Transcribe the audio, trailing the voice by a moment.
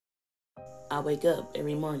I wake up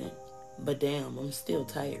every morning, but damn, I'm still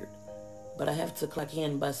tired. But I have to clock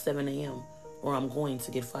in by 7 a.m. or I'm going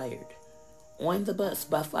to get fired. On the bus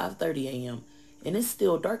by 5:30 a.m. and it's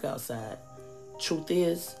still dark outside. Truth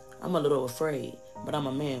is, I'm a little afraid, but I'm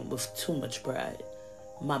a man with too much pride.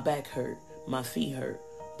 My back hurt, my feet hurt,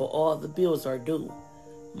 but all the bills are due.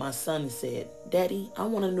 My son said, "Daddy, I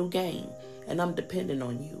want a new game, and I'm dependent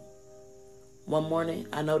on you." One morning,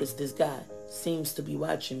 I noticed this guy seems to be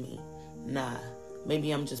watching me. Nah,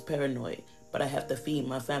 maybe I'm just paranoid, but I have to feed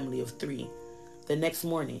my family of 3. The next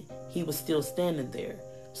morning, he was still standing there,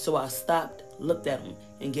 so I stopped, looked at him,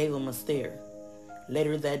 and gave him a stare.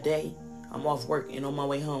 Later that day, I'm off work and on my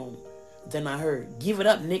way home. Then I heard, "Give it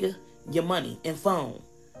up, nigga, your money and phone."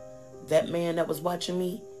 That man that was watching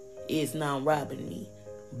me is now robbing me,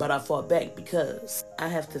 but I fought back because I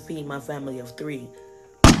have to feed my family of 3.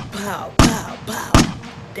 Pow, pow, pow.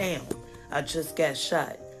 Damn, I just got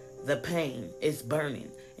shot. The pain is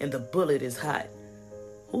burning and the bullet is hot.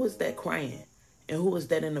 Who is that crying? And who is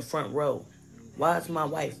that in the front row? Why is my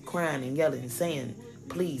wife crying and yelling, saying,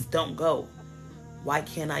 "Please don't go"? Why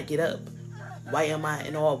can't I get up? Why am I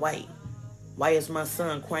in all white? Why is my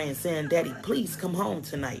son crying, saying, "Daddy, please come home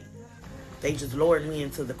tonight"? They just lowered me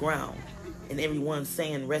into the ground, and everyone's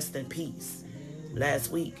saying, "Rest in peace."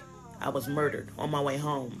 Last week, I was murdered on my way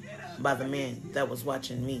home by the man that was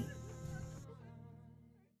watching me.